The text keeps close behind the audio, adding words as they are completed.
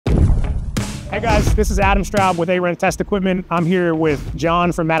Hey guys, this is Adam Straub with A-Rent Test Equipment. I'm here with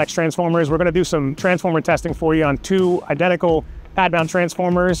John from Maddox Transformers. We're going to do some transformer testing for you on two identical pad-mount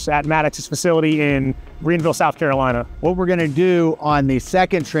transformers at Maddox's facility in Greenville, South Carolina. What we're going to do on the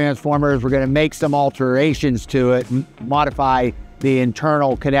second transformer is we're going to make some alterations to it, modify the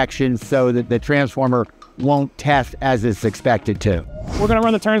internal connections so that the transformer won't test as it's expected to. We're going to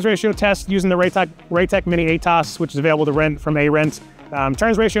run the turns ratio test using the Raytech Mini ATOS, which is available to rent from A-Rent.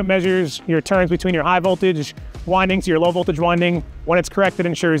 Turns ratio measures your turns between your high voltage winding to your low voltage winding. When it's correct, it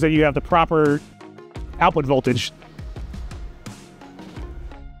ensures that you have the proper output voltage.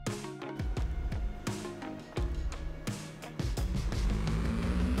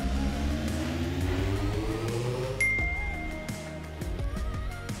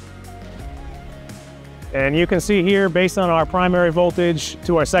 And you can see here, based on our primary voltage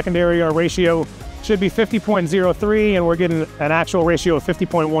to our secondary, our ratio should be 50.03, and we're getting an actual ratio of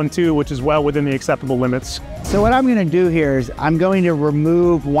 50.12, which is well within the acceptable limits. So what I'm going to do here is I'm going to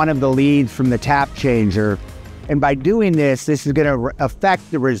remove one of the leads from the tap changer. And by doing this, this is going to affect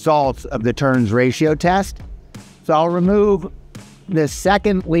the results of the turns ratio test. So I'll remove the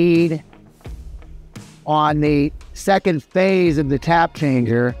second lead on the second phase of the tap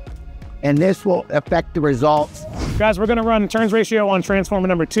changer, and this will affect the results. Guys, we're going to run turns ratio on transformer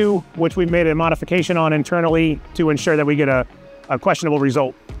number 2, which we made a modification on internally to ensure that we get a questionable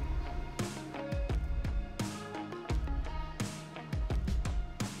result.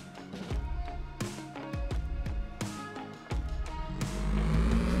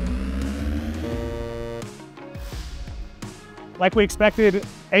 Like we expected,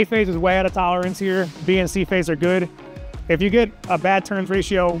 A phase is way out of tolerance here. B and C phase are good. If you get a bad turns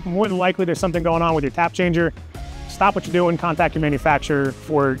ratio, more than likely there's something going on with your tap changer. Stop what you're doing, contact your manufacturer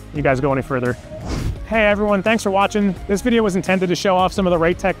before you guys go any further. Hey everyone, thanks for watching. This video was intended to show off some of the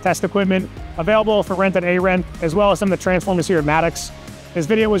Raytech test equipment available for rent at A-Rent, as well as some of the transformers here at Maddox. This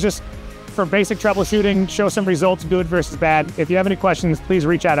video was just for basic troubleshooting, show some results, good versus bad. If you have any questions, please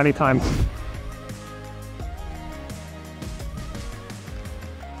reach out anytime.